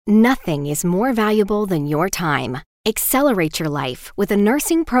Nothing is more valuable than your time. Accelerate your life with a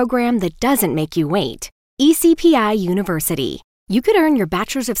nursing program that doesn't make you wait. ECPI University. You could earn your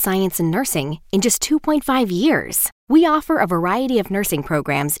Bachelor's of Science in Nursing in just 2.5 years. We offer a variety of nursing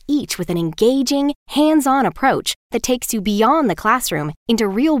programs, each with an engaging, hands-on approach that takes you beyond the classroom into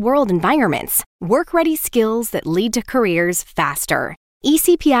real-world environments. Work-ready skills that lead to careers faster.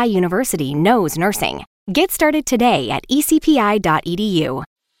 ECPI University knows nursing. Get started today at ecpi.edu.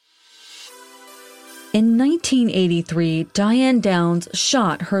 In 1983, Diane Downs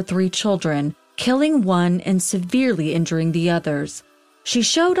shot her 3 children, killing one and severely injuring the others. She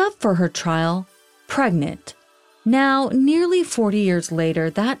showed up for her trial, pregnant. Now, nearly 40 years later,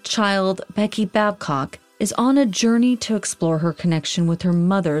 that child, Becky Babcock, is on a journey to explore her connection with her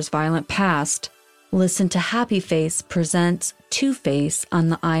mother's violent past. Listen to Happy Face presents Two-Face on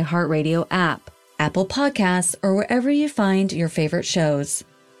the iHeartRadio app, Apple Podcasts, or wherever you find your favorite shows.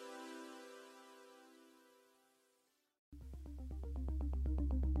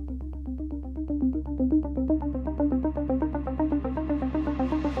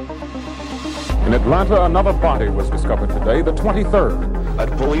 In Atlanta, another body was discovered today, the 23rd. At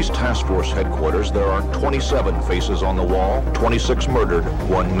Police Task Force headquarters, there are 27 faces on the wall, 26 murdered,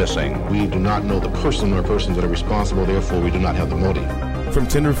 1 missing. We do not know the person or persons that are responsible, therefore we do not have the motive. From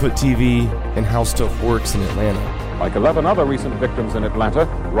Tenderfoot TV and How Stuff Works in Atlanta. Like 11 other recent victims in Atlanta,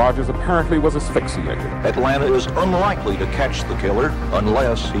 Rogers apparently was asphyxiated. Atlanta is unlikely to catch the killer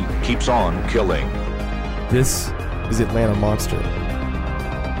unless he keeps on killing. This is Atlanta Monster.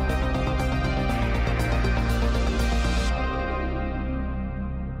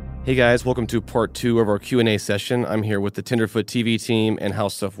 Hey guys, welcome to part 2 of our Q&A session. I'm here with the Tenderfoot TV team and How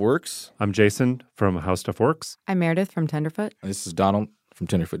Stuff Works. I'm Jason from How Stuff Works. I'm Meredith from Tenderfoot. This is Donald from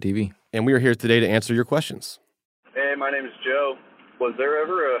Tenderfoot TV. And we are here today to answer your questions. Hey, my name is Joe. Was there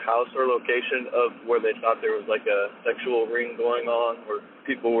ever a house or location of where they thought there was like a sexual ring going on, where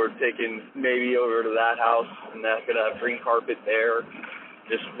people were taking maybe over to that house and that could have green carpet there?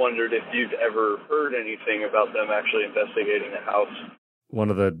 Just wondered if you've ever heard anything about them actually investigating a house.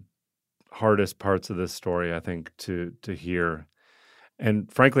 One of the hardest parts of this story, I think, to hear.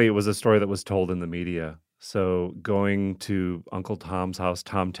 And frankly, it was a story that was told in the media. So going to Uncle Tom's house,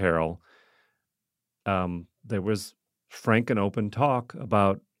 Tom Terrell, there was frank and open talk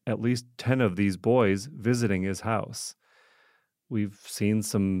about at least 10 of these boys visiting his house. We've seen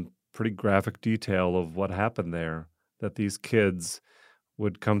some pretty graphic detail of what happened there, that these kids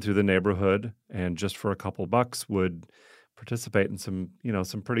would come through the neighborhood and just for a couple bucks would participate in some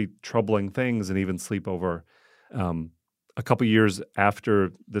pretty troubling things and even sleep over. A couple years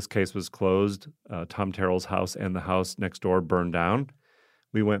after this case was closed, Tom Terrell's house and the house next door burned down.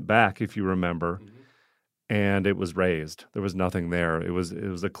 We went back, if you remember, and it was razed. There was nothing there. It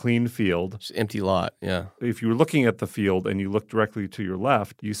was a clean field. Just empty lot, yeah. If you were looking at the field and you looked directly to your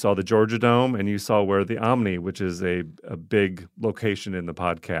left, you saw the Georgia Dome and you saw where the Omni, which is a big location in the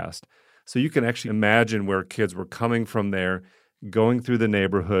podcast. So you can actually imagine where kids were coming from there, going through the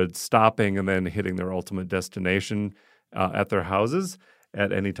neighborhood, stopping, and then hitting their ultimate destination at their houses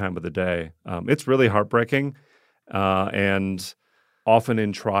at any time of the day. It's really heartbreaking. And often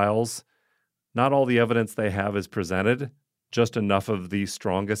in trials, not all the evidence they have is presented. Just enough of the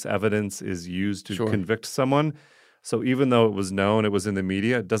strongest evidence is used to convict someone. So even though it was known, it was in the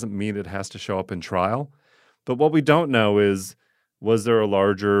media, it doesn't mean it has to show up in trial. But what we don't know is, was there a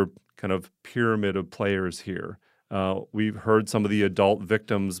larger kind of pyramid of players here? We've heard some of the adult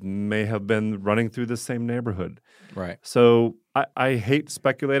victims may have been running through the same neighborhood. Right. So I hate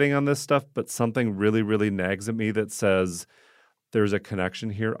speculating on this stuff, but something really, really nags at me that says there's a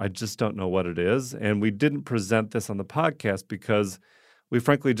connection here. I just don't know what it is. And we didn't present this on the podcast because we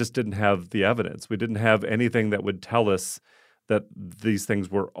frankly just didn't have the evidence. We didn't have anything that would tell us that these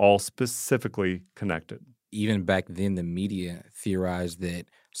things were all specifically connected. Even back then, the media theorized that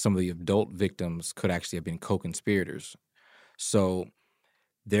some of the adult victims could actually have been co-conspirators. So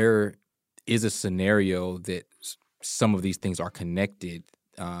there is a scenario that some of these things are connected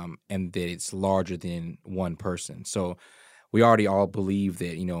and that it's larger than one person. So we already all believe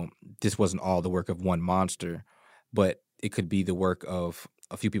that, this wasn't all the work of one monster, but it could be the work of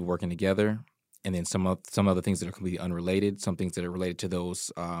a few people working together and then some other things that are completely unrelated, some things that are related to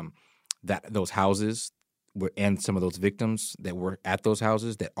those houses and some of those victims that were at those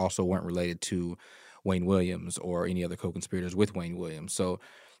houses that also weren't related to Wayne Williams or any other co-conspirators with Wayne Williams. So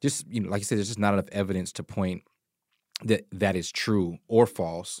just, like I said, there's just not enough evidence to point that is true or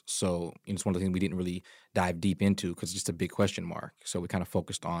false. So it's one of the things we didn't really dive deep into because it's just a big question mark. So we kind of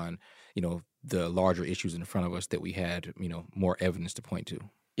focused on, the larger issues in front of us that we had, more evidence to point to.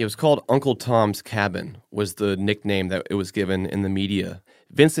 It was called Uncle Tom's Cabin, was the nickname that it was given in the media.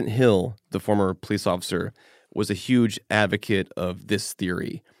 Vincent Hill, the former police officer, was a huge advocate of this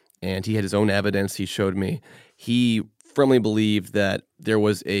theory, and he had his own evidence he showed me. He firmly believed that there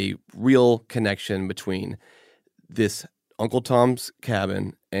was a real connection between this Uncle Tom's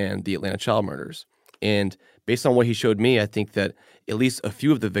Cabin and the Atlanta child murders. And based on what he showed me, I think that at least a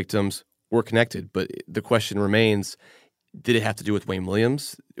few of the victims were connected. But the question remains, did it have to do with Wayne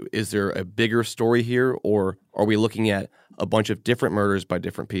Williams? Is there a bigger story here, or are we looking at a bunch of different murders by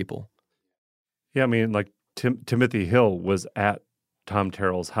different people? Yeah, I mean, like Timothy Hill was at Tom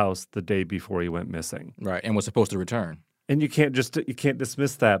Terrell's house the day before he went missing. Right, and was supposed to return. And you can't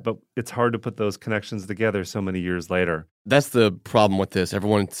dismiss that, but it's hard to put those connections together so many years later. That's the problem with this.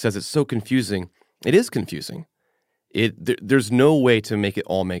 Everyone says it's so confusing. It is confusing. There's no way to make it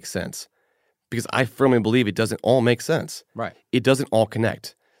all make sense, because I firmly believe it doesn't all make sense. Right. It doesn't all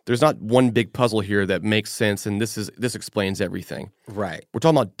connect. There's not one big puzzle here that makes sense and this explains everything. Right. We're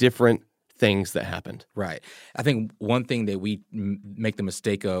talking about different things that happened. Right. I think one thing that we make the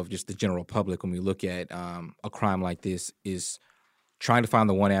mistake of, just the general public, when we look at a crime like this, is trying to find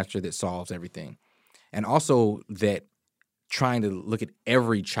the one answer that solves everything. And also that trying to look at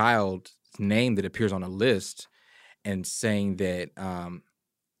every child's name that appears on a list and saying that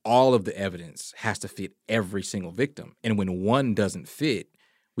all of the evidence has to fit every single victim. And when one doesn't fit,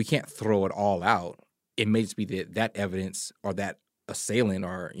 we can't throw it all out. It may just be that evidence or that assailant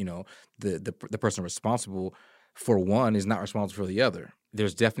or, the person responsible for one is not responsible for the other.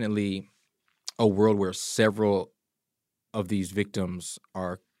 There's definitely a world where several of these victims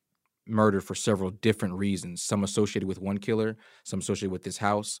are murdered for several different reasons, some associated with one killer, some associated with this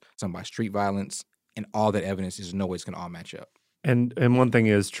house, some by street violence, and all that evidence is no way it's going to all match up. And one thing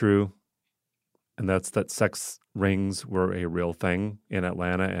is true, and that's that sex rings were a real thing in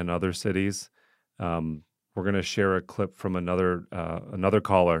Atlanta and other cities. We're going to share a clip from another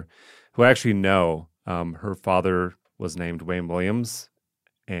caller who I actually know. Her father was named Wayne Williams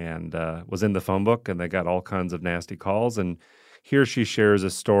and was in the phone book, and they got all kinds of nasty calls. And here she shares a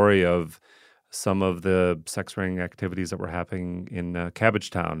story of some of the sex ring activities that were happening in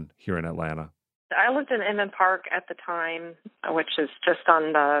Cabbagetown here in Atlanta. I lived in Inman Park at the time, which is just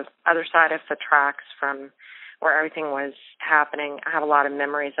on the other side of the tracks from where everything was happening. I have a lot of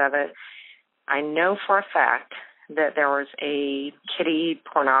memories of it. I know for a fact that there was a kiddie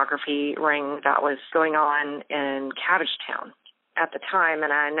pornography ring that was going on in Cabbagetown at the time,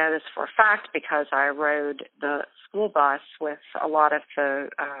 and I know this for a fact because I rode the school bus with a lot of the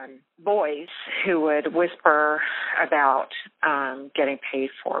boys who would whisper about getting paid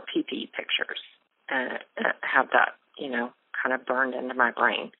for pee-pee pictures and have that, kind of burned into my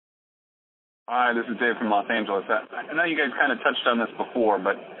brain. Hi, this is Dave from Los Angeles. I know you guys kind of touched on this before,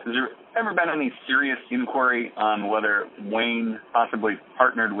 but has there ever been any serious inquiry on whether Wayne possibly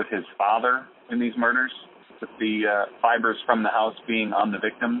partnered with his father in these murders? With the fibers from the house being on the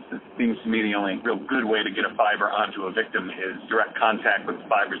victims, it seems to me the only real good way to get a fiber onto a victim is direct contact with the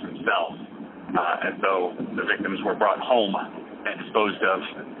fibers themselves, as though the victims were brought home and disposed of,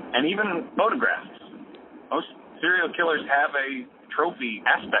 and even photographs. Most serial killers have a trophy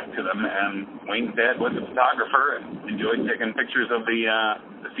aspect to them, and Wayne's dad was a photographer and enjoyed taking pictures of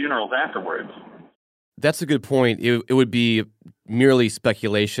the funerals afterwards. That's a good point. It would be merely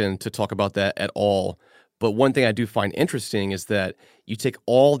speculation to talk about that at all. But one thing I do find interesting is that you take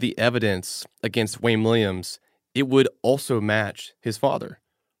all the evidence against Wayne Williams, it would also match his father.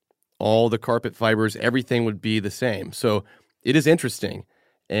 All the carpet fibers, everything would be the same. So it is interesting,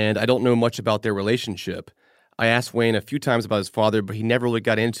 and I don't know much about their relationship. I asked Wayne a few times about his father, but he never really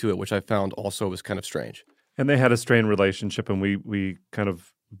got into it, which I found also was kind of strange. And they had a strained relationship, and we kind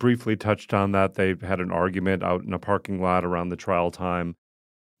of briefly touched on that. They had an argument out in a parking lot around the trial time.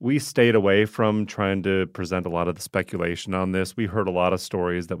 We stayed away from trying to present a lot of the speculation on this. We heard a lot of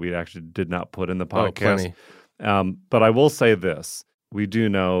stories that we actually did not put in the podcast. But I will say this. We do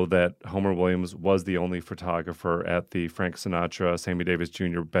know that Homer Williams was the only photographer at the Frank Sinatra, Sammy Davis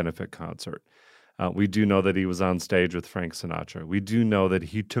Jr. benefit concert. We do know that he was on stage with Frank Sinatra. We do know that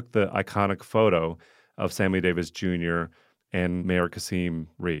he took the iconic photo of Sammy Davis Jr. and Mayor Kasim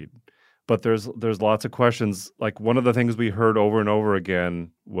Reed. But there's lots of questions. Like, one of the things we heard over and over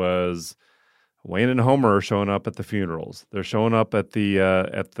again was Wayne and Homer are showing up at the funerals. They're showing up at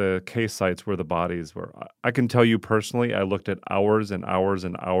the case sites where the bodies were. I can tell you personally, I looked at hours and hours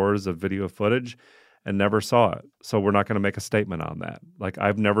and hours of video footage and never saw it. So we're not going to make a statement on that. Like,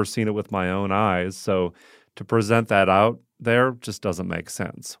 I've never seen it with my own eyes. So to present that out there just doesn't make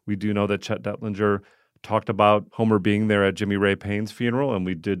sense. We do know that Chet Dettlinger talked about Homer being there at Jimmy Ray Payne's funeral, and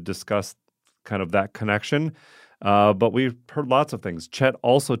we did discuss kind of that connection. But we've heard lots of things. Chet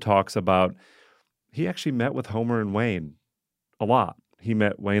also talks about he actually met with Homer and Wayne a lot. He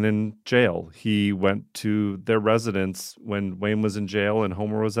met Wayne in jail. He went to their residence when Wayne was in jail and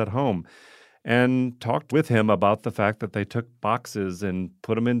Homer was at home and talked with him about the fact that they took boxes and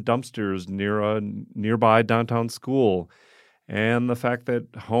put them in dumpsters near a nearby downtown school, and the fact that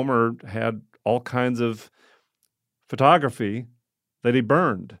Homer had all kinds of photography that he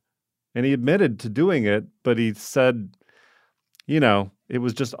burned. And he admitted to doing it, but he said, it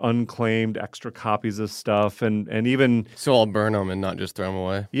was just unclaimed extra copies of stuff. And even... So I'll burn them and not just throw them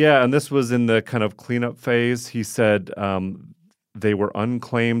away. Yeah, and this was in the kind of cleanup phase. He said they were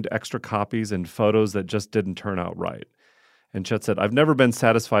unclaimed extra copies and photos that just didn't turn out right. And Chet said, I've never been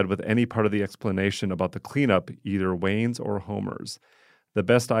satisfied with any part of the explanation about the cleanup, either Wayne's or Homer's. The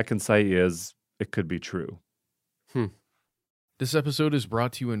best I can say is it could be true. This episode is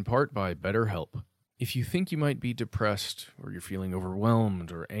brought to you in part by BetterHelp. If you think you might be depressed or you're feeling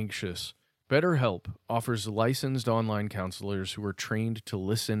overwhelmed or anxious, BetterHelp offers licensed online counselors who are trained to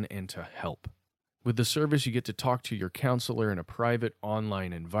listen and to help. With the service, you get to talk to your counselor in a private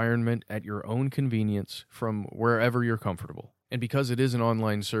online environment at your own convenience from wherever you're comfortable. And because it is an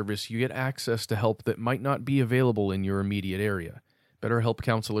online service, you get access to help that might not be available in your immediate area. BetterHelp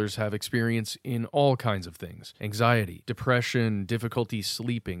counselors have experience in all kinds of things: anxiety, depression, difficulty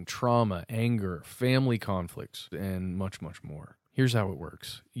sleeping, trauma, anger, family conflicts, and much, much more. Here's how it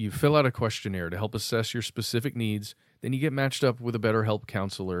works. You fill out a questionnaire to help assess your specific needs, then you get matched up with a BetterHelp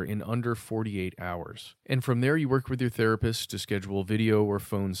counselor in under 48 hours. And from there, you work with your therapist to schedule video or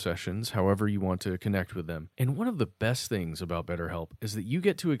phone sessions, however you want to connect with them. And one of the best things about BetterHelp is that you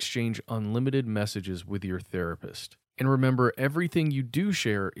get to exchange unlimited messages with your therapist. And remember, everything you do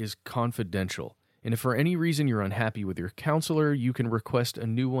share is confidential. And if for any reason you're unhappy with your counselor, you can request a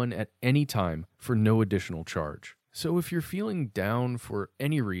new one at any time for no additional charge. So if you're feeling down for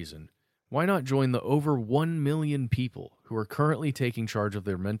any reason, why not join the over 1 million people who are currently taking charge of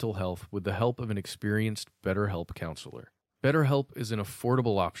their mental health with the help of an experienced BetterHelp counselor? BetterHelp is an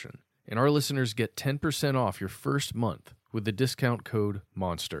affordable option, and our listeners get 10% off your first month with the discount code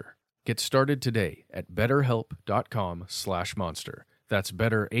MONSTER. Get started today at betterhelp.com/monster. That's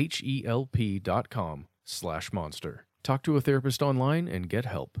betterhelp.com/monster. Talk to a therapist online and get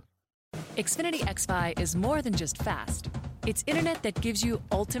help. Xfinity XFi is more than just fast. It's internet that gives you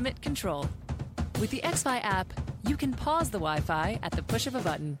ultimate control. With the XFi app, you can pause the Wi-Fi at the push of a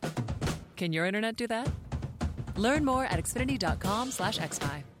button. Can your internet do that? Learn more at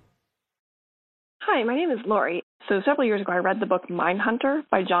xfinity.com/XFi. Hi, my name is Lori. So several years ago, I read the book Mindhunter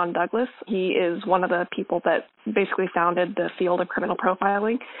by John Douglas. He is one of the people that basically founded the field of criminal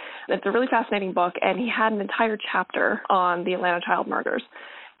profiling. It's a really fascinating book, and he had an entire chapter on the Atlanta child murders.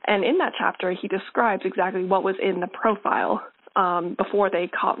 And in that chapter, he describes exactly what was in the profile before they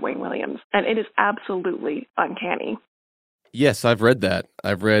caught Wayne Williams. And it is absolutely uncanny. Yes, I've read that.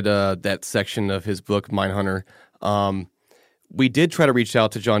 I've read that section of his book, Mindhunter. We did try to reach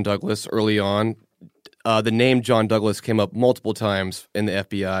out to John Douglas early on. The name John Douglas came up multiple times in the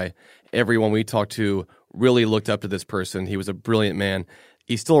FBI. Everyone we talked to really looked up to this person. He was a brilliant man.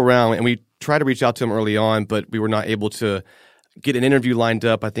 He's still around, and we tried to reach out to him early on, but we were not able to get an interview lined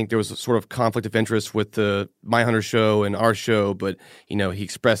up. I think there was a sort of conflict of interest with the Mindhunter show and our show, but, he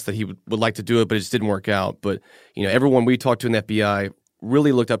expressed that he would like to do it, but it just didn't work out. But, everyone we talked to in the FBI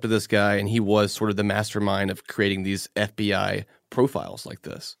really looked up to this guy, and he was sort of the mastermind of creating these FBI profiles like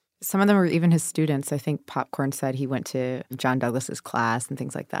this. Some of them were even his students. I think Popcorn said he went to John Douglas's class and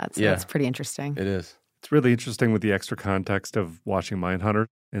things like that. So that's pretty interesting. It is. It's really interesting with the extra context of watching Mindhunter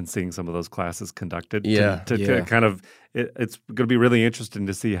and seeing some of those classes conducted. Yeah. To kind of, it's going to be really interesting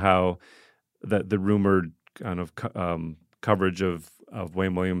to see how the rumored kind of coverage of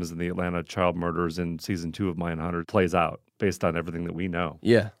Wayne Williams and the Atlanta child murders in season 2 of Mindhunter plays out based on everything that we know.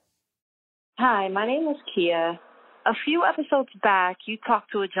 Yeah. Hi, my name is Kia. A few episodes back, you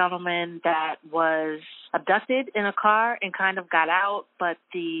talked to a gentleman that was abducted in a car and kind of got out, but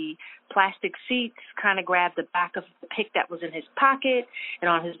the plastic seats kind of grabbed the back of the pick that was in his pocket, and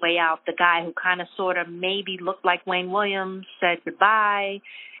on his way out, the guy who kind of sort of maybe looked like Wayne Williams said goodbye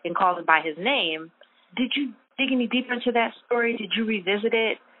and called him by his name. Did you dig any deeper into that story? Did you revisit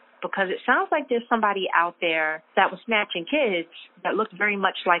it? Because it sounds like there's somebody out there that was snatching kids that looked very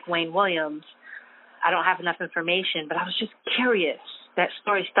much like Wayne Williams. I don't have enough information, but I was just curious. That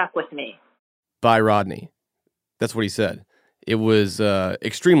story stuck with me. By Rodney. That's what he said. It was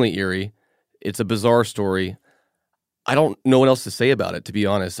extremely eerie. It's a bizarre story. I don't know what else to say about it, to be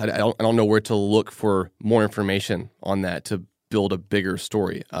honest. I don't know where to look for more information on that to build a bigger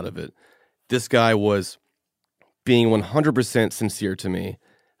story out of it. This guy was being 100% sincere to me.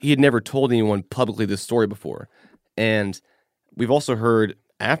 He had never told anyone publicly this story before. And we've also heard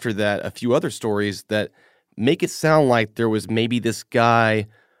after that a few other stories that make it sound like there was maybe this guy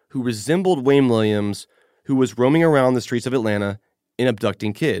who resembled Wayne Williams who was roaming around the streets of Atlanta and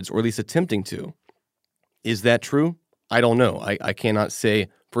abducting kids, or at least attempting to. Is that true? I don't know. I cannot say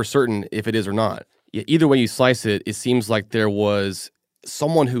for certain if it is or not. Either way you slice it, it seems like there was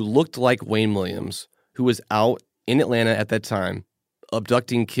someone who looked like Wayne Williams who was out in Atlanta at that time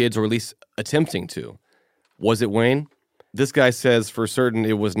abducting kids, or at least attempting to. Was it Wayne? This guy says for certain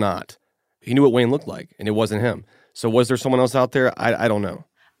it was not. He knew what Wayne looked like, and it wasn't him. So was there someone else out there? I don't know.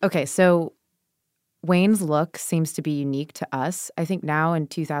 Okay, so Wayne's look seems to be unique to us. I think now in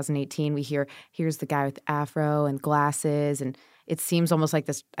 2018 we here's the guy with the afro and glasses, and it seems almost like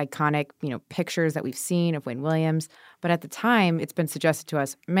this iconic, pictures that we've seen of Wayne Williams. But at the time, it's been suggested to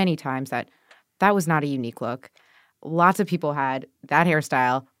us many times that was not a unique look. Lots of people had that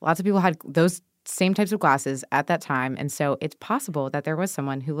hairstyle. Lots of people had those same types of glasses at that time. And so it's possible that there was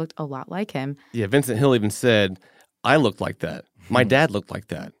someone who looked a lot like him. Yeah, Vincent Hill even said, I looked like that. My dad looked like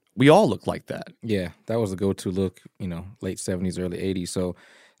that. We all look like that. Yeah, that was the go-to look, late 70s, early 80s. So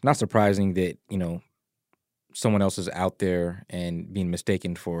not surprising that, someone else is out there and being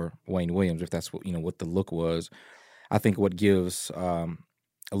mistaken for Wayne Williams, if that's what, what the look was. I think what gives a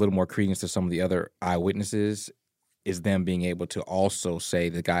little more credence to some of the other eyewitnesses is them being able to also say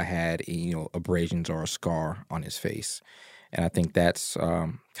the guy had, abrasions or a scar on his face. And I think that's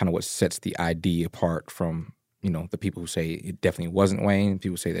kind of what sets the ID apart from, the people who say it definitely wasn't Wayne.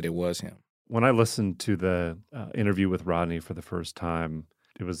 People say that it was him. When I listened to the interview with Rodney for the first time,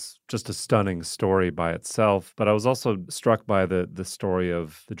 it was just a stunning story by itself. But I was also struck by the story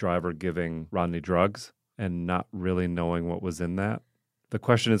of the driver giving Rodney drugs and not really knowing what was in that. The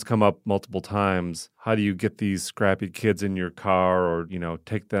question has come up multiple times. How do you get these scrappy kids in your car, or,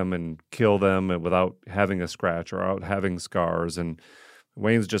 take them and kill them without having a scratch or without having scars? And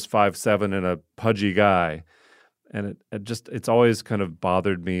Wayne's just 5'7" and a pudgy guy. And it's always kind of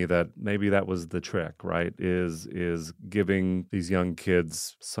bothered me that maybe that was the trick, right? Is giving these young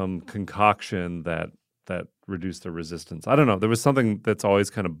kids some concoction that reduced their resistance. I don't know. There was something that's always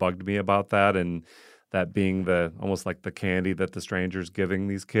kind of bugged me about that, and that being almost like the candy that the stranger's giving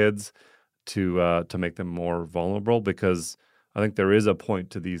these kids to make them more vulnerable, because I think there is a point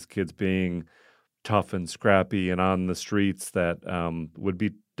to these kids being tough and scrappy and on the streets that would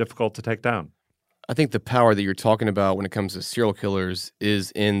be difficult to take down. I think the power that you're talking about when it comes to serial killers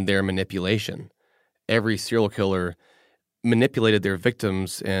is in their manipulation. Every serial killer manipulated their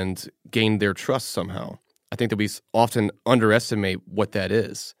victims and gained their trust somehow. I think that we often underestimate what that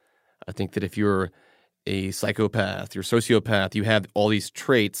is. I think that if you're a psychopath, you're a sociopath, you have all these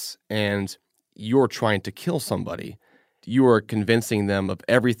traits, and you're trying to kill somebody, you are convincing them of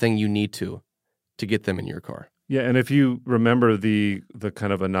everything you need to get them in your car. Yeah, and if you remember the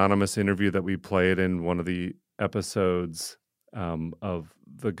kind of anonymous interview that we played in one of the episodes of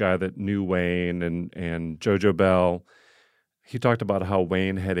the guy that knew Wayne and Jojo Bell, he talked about how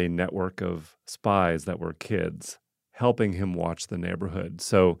Wayne had a network of spies that were kids helping him watch the neighborhood.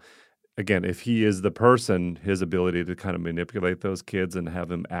 So again, if he is the person, his ability to kind of manipulate those kids and have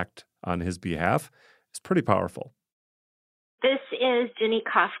them act on his behalf is pretty powerful. This is Jenny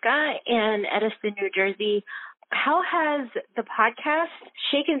Kafka in Edison, New Jersey. How has the podcast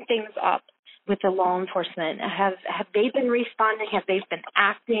shaken things up with the law enforcement? Have they been responding? Have they been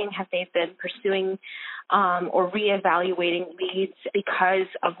acting? Have they been pursuing or reevaluating leads because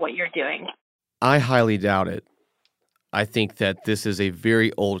of what you're doing? I highly doubt it. I think that this is a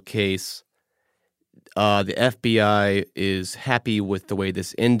very old case. The FBI is happy with the way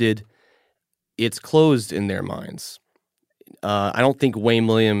this ended. It's closed in their minds. I don't think Wayne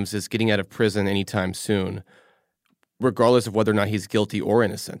Williams is getting out of prison anytime soon, regardless of whether or not he's guilty or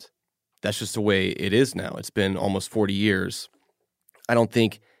innocent. That's just the way it is now. It's been almost 40 years. I don't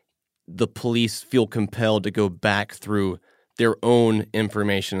think the police feel compelled to go back through their own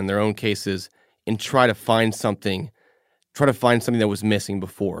information and their own cases and try to find something that was missing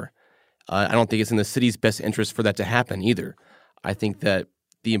before. I don't think it's in the city's best interest for that to happen either. I think that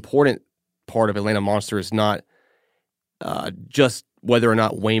the important part of Atlanta Monster is not just whether or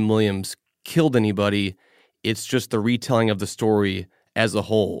not Wayne Williams killed anybody. It's just the retelling of the story as a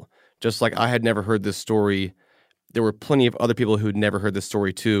whole. Just like I had never heard this story, there were plenty of other people who'd never heard this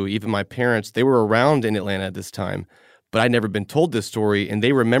story too. Even my parents, they were around in Atlanta at this time, but I'd never been told this story, and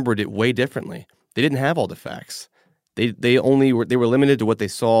they remembered it way differently. They didn't have all the facts. They were limited to what they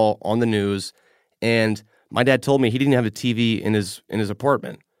saw on the news, and my dad told me he didn't have a TV in his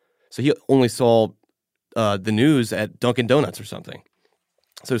apartment, so he only saw the news at Dunkin' Donuts or something.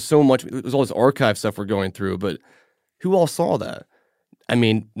 So much. It was all this archive stuff we're going through, but who all saw that? I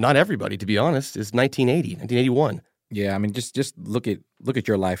mean, not everybody, to be honest. It's 1981. Yeah, I mean, just look at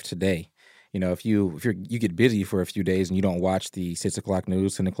your life today. If you get busy for a few days and you don't watch the 6 o'clock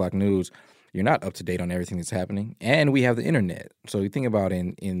news, 10 o'clock news, you're not up to date on everything that's happening. And we have the internet. So you think about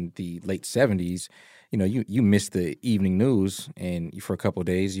in the late 70s, you miss the evening news, and for a couple of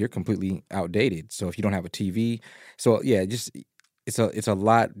days you're completely outdated. So if you don't have a TV, so yeah, just it's a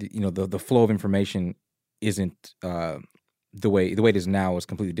lot. The flow of information isn't the way it is now is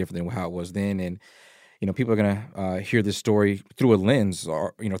completely different than how it was then, and people are gonna hear this story through a lens,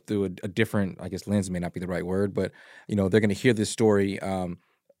 or through a different, I guess lens may not be the right word, but they're gonna hear this story, and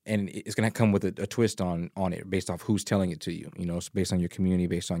it's gonna come with a twist on it based off who's telling it to you. It's based on your community,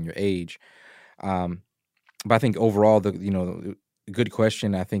 based on your age. But I think overall, the good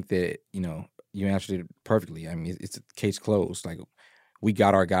question. I think that you answered it perfectly. I mean, it's a case closed. Like, we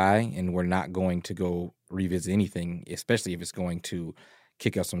got our guy, and we're not going to go revisit anything, especially if it's going to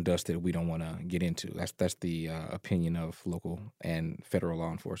kick up some dust that we don't want to get into. That's the opinion of local and federal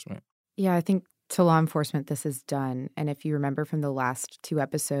law enforcement. Yeah, I think to law enforcement, this is done. And if you remember from the last 2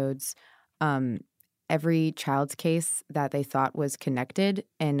 episodes, every child's case that they thought was connected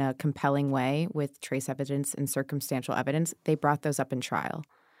in a compelling way with trace evidence and circumstantial evidence, they brought those up in trial.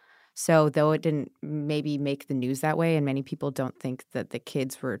 So though it didn't maybe make the news that way, and many people don't think that the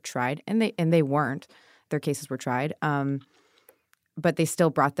kids were tried, and they weren't, their cases were tried, but they still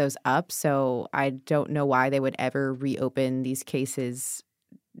brought those up. So I don't know why they would ever reopen these cases.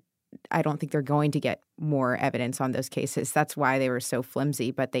 I don't think they're going to get more evidence on those cases. That's why they were so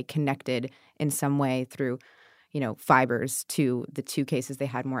flimsy, but they connected in some way through, fibers to the 2 cases they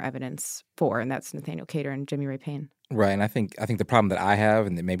had more evidence for, and that's Nathaniel Cater and Jimmy Ray Payne. Right, and I think the problem that I have,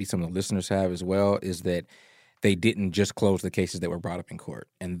 and that maybe some of the listeners have as well, is that they didn't just close the cases that were brought up in court,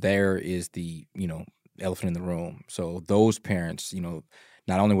 and there is the elephant in the room. So those parents,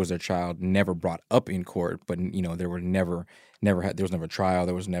 not only was their child never brought up in court, but there was never a trial,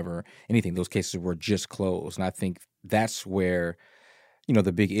 there was never anything. Those cases were just closed, and I think that's where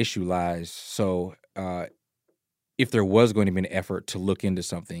the big issue lies. So if there was going to be an effort to look into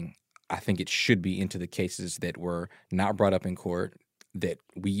something, I think it should be into the cases that were not brought up in court, that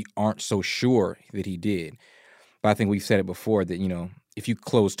we aren't so sure that he did. But I think we've said it before that, if you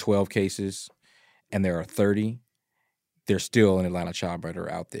close 12 cases and there are 30, there's still an Atlanta child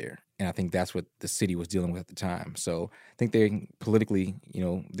murderer out there. And I think that's what the city was dealing with at the time. So I think they politically,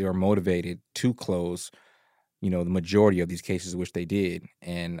 they were motivated to close, the majority of these cases, which they did.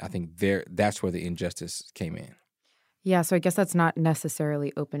 And I think that's where the injustice came in. Yeah, so I guess that's not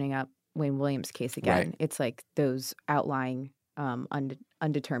necessarily opening up Wayne Williams' case again. Right. It's like those outlying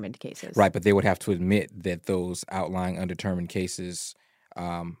undetermined cases. Right, but they would have to admit that those outlying undetermined cases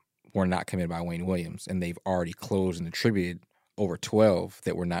were not committed by Wayne Williams, and they've already closed and attributed over 12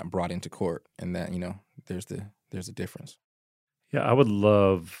 that were not brought into court, and that there's a difference. Yeah, I would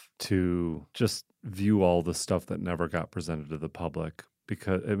love to just view all the stuff that never got presented to the public,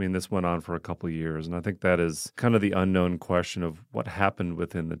 because, this went on for a couple of years, and I think that is kind of the unknown question of what happened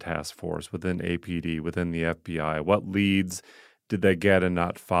within the task force, within APD, within the FBI. What leads did they get and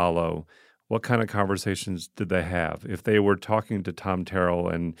not follow? What kind of conversations did they have? If they were talking to Tom Terrell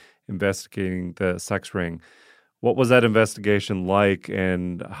and investigating the sex ring, what was that investigation like,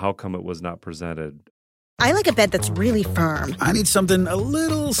 and how come it was not presented? I like a bed that's really firm. I need something a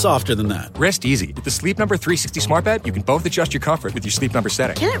little softer than that. Rest easy. With the Sleep Number 360 smart bed, you can both adjust your comfort with your Sleep Number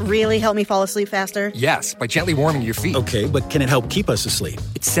setting. Can it really help me fall asleep faster? Yes, by gently warming your feet. Okay, but can it help keep us asleep?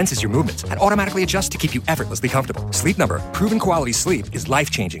 It senses your movements and automatically adjusts to keep you effortlessly comfortable. Sleep Number, proven quality sleep is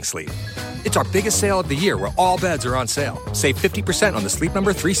life-changing sleep. It's our biggest sale of the year, where all beds are on sale. Save 50% on the Sleep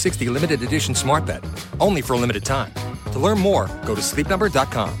Number 360 limited edition smart bed, only for a limited time. To learn more, go to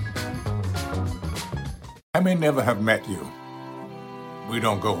sleepnumber.com. I may never have met you. We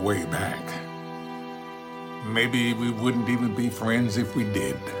don't go way back. Maybe we wouldn't even be friends if we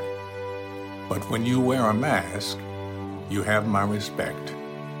did. But when you wear a mask, you have my respect.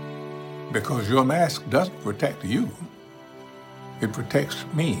 Because your mask doesn't protect you. It protects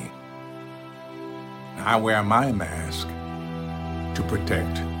me. I wear my mask to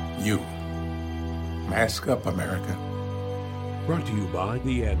protect you. Mask up, America. Brought to you by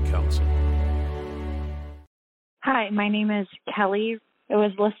the Ad Council. Hi, my name is Kelly. I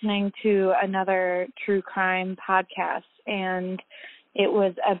was listening to another true crime podcast, and it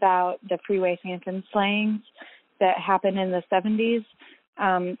was about the Freeway Phantom slayings. that happened in the 70s.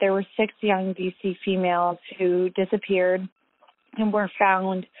 There were 6 young D.C. females who disappeared and were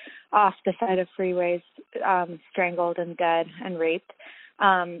found off the side of freeways, strangled and dead and raped.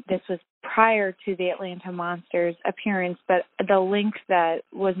 This was prior to the Atlanta Monsters appearance, but the link that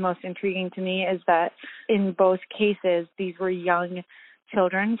was most intriguing to me is that in both cases, these were young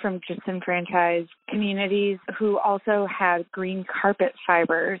children from disenfranchised communities who also had green carpet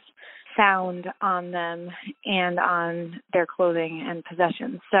fibers found on them and on their clothing and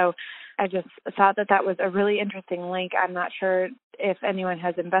possessions. So I just thought that was a really interesting link. I'm not sure if anyone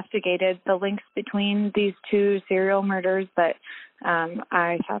has investigated the links between these 2 serial murders, but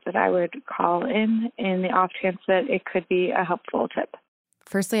I thought that I would call in the off chance that it could be a helpful tip.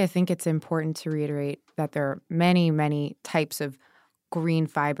 Firstly, I think it's important to reiterate that there are many, many types of green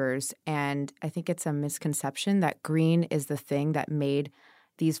fibers, and I think it's a misconception that green is the thing that made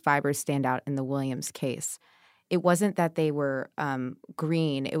these fibers stand out in the Williams case. It wasn't that they were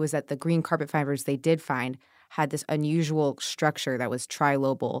green. It was that the green carpet fibers they did find had this unusual structure that was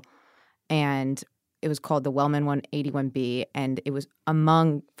trilobal, and it was called the Wellman 181B, and it was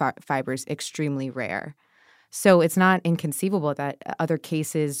among fibers extremely rare. So it's not inconceivable that other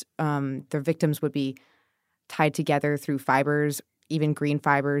cases, their victims would be tied together through fibers, even green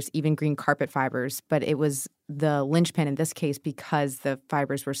carpet fibers, but it was the linchpin in this case because the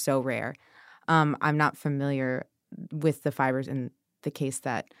fibers were so rare. I'm not familiar with the fibers in the case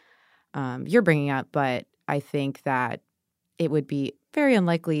that you're bringing up, but I think that it would be very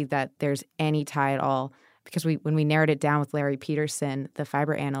unlikely that there's any tie at all because when we narrowed it down with Larry Peterson, the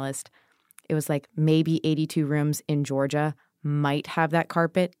fiber analyst, it was like maybe 82 rooms in Georgia might have that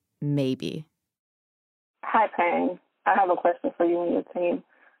carpet, maybe. Hi, Payne. I have a question for you and your team.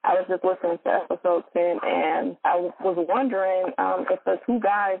 I was just listening to episode 10, and I was wondering if the 2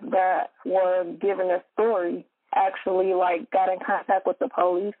 guys that were given their story actually, got in contact with the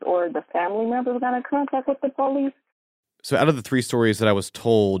police or the family members got in contact with the police. So out of the 3 stories that I was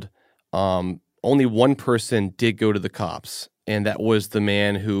told, only one person did go to the cops, and that was the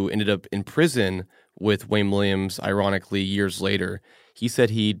man who ended up in prison with Wayne Williams, ironically, years later. He said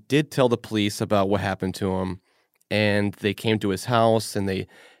he did tell the police about what happened to him, and they came to his house, and they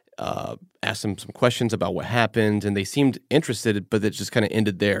asked him some questions about what happened, and they seemed interested, but it just kind of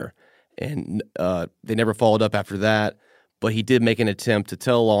ended there. And they never followed up after that, but he did make an attempt to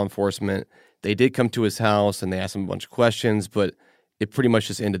tell law enforcement. They did come to his house, and they asked him a bunch of questions, but it pretty much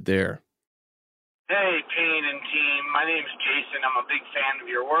just ended there. Hey, Payne and team. My name's Jason. I'm a big fan of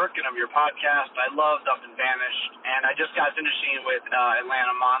your work and of your podcast. I loved Up and Vanished, and I just got finishing with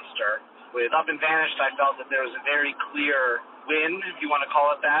Atlanta Monster. With Up and Vanished, I felt that there was a very clear win, if you want to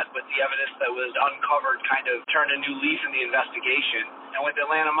call it that, with the evidence that was uncovered kind of turned a new leaf in the investigation. And with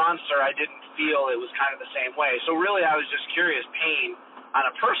Atlanta Monster, I didn't feel it was kind of the same way. So really, I was just curious, Payne, on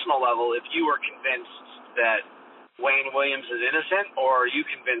a personal level, if you were convinced that Wayne Williams is innocent, or are you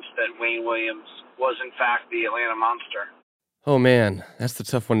convinced that Wayne Williams was in fact the Atlanta Monster? Oh man, that's the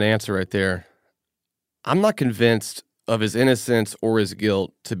tough one to answer right there. I'm not convinced of his innocence or his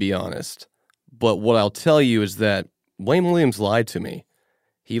guilt, to be honest. But what I'll tell you is that Wayne Williams lied to me.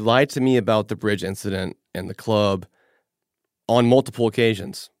 He lied to me about the bridge incident and the club on multiple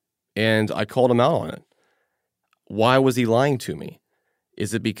occasions, and I called him out on it. Why was he lying to me?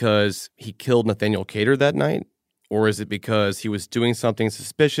 Is it because he killed Nathaniel Cater that night? Or is it because he was doing something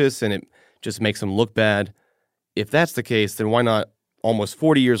suspicious and it just makes him look bad? If that's the case, then why not almost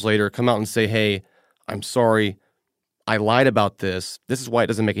 40 years later come out and say, hey, I'm sorry, I lied about this. This is why it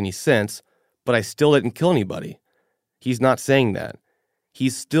doesn't make any sense, but I still didn't kill anybody. He's not saying that.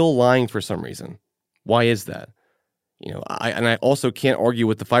 He's still lying for some reason. Why is that? I also can't argue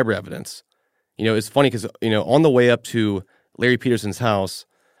with the fiber evidence. It's funny because, on the way up to Larry Peterson's house,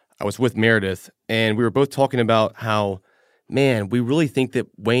 I was with Meredith, and we were both talking about how, man, we really think that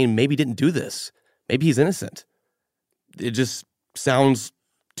Wayne maybe didn't do this. Maybe he's innocent. It just sounds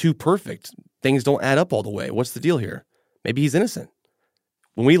too perfect. Things don't add up all the way. What's the deal here? Maybe he's innocent.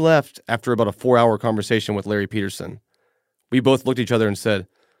 When we left after about a 4-hour conversation with Larry Peterson, we both looked at each other and said,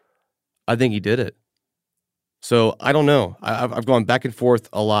 I think he did it. So I don't know. I've gone back and forth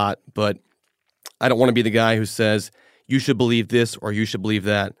a lot, but I don't want to be the guy who says, you should believe this or you should believe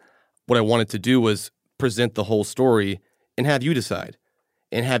that. What I wanted to do was present the whole story and have you decide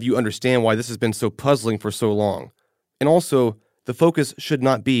and have you understand why this has been so puzzling for so long. And also, the focus should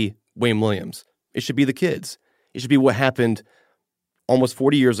not be Wayne Williams. It should be the kids. It should be what happened almost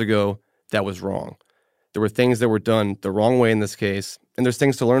 40 years ago that was wrong. There were things that were done the wrong way in this case, and there's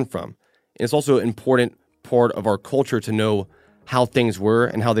things to learn from. And it's also an important part of our culture to know how things were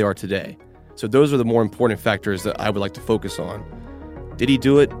and how they are today. So those are the more important factors that I would like to focus on. Did he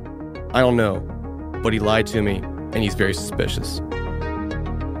do it? I don't know. But he lied to me, and he's very suspicious.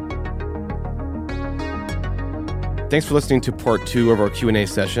 Thanks for listening to part 2 of our Q&A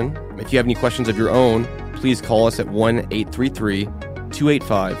session. If you have any questions of your own, please call us at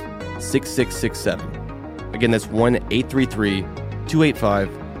 1-833-285-6667. Again, that's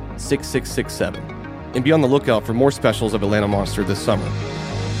 1-833-285-6667. And be on the lookout for more specials of Atlanta Monster this summer.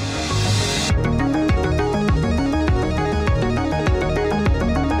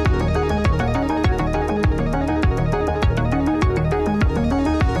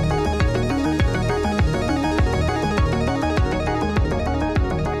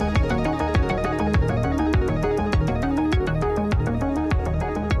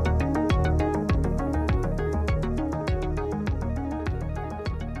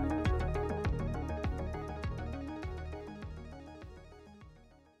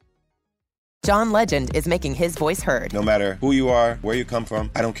 John Legend is making his voice heard. No matter who you are, where you come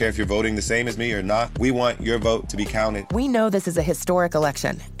from, I don't care if you're voting the same as me or not, we want your vote to be counted. We know this is a historic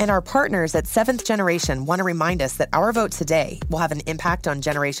election, and our partners at 7th Generation want to remind us that our vote today will have an impact on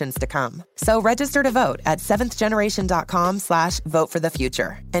generations to come. So register to vote at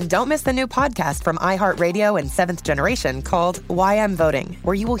 7thgeneration.com/vote-for-the-future. And don't miss the new podcast from iHeartRadio and 7th Generation called Why I'm Voting,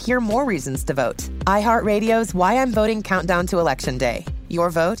 where you will hear more reasons to vote. iHeartRadio's Why I'm Voting Countdown to Election Day. Your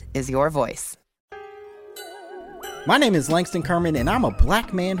vote is your voice. My name is Langston Kerman, and I'm a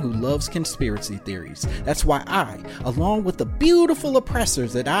black man who loves conspiracy theories. That's why I, along with the beautiful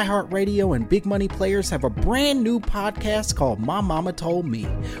oppressors at iHeartRadio and Big Money Players, have a brand new podcast called My Mama Told Me,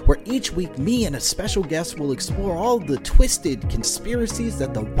 where each week me and a special guest will explore all the twisted conspiracies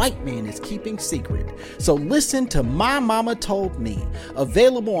that the white man is keeping secret. So listen to My Mama Told Me,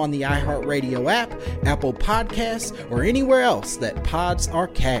 available on the iHeartRadio app, Apple Podcasts, or anywhere else that pods are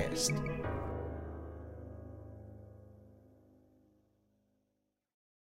cast.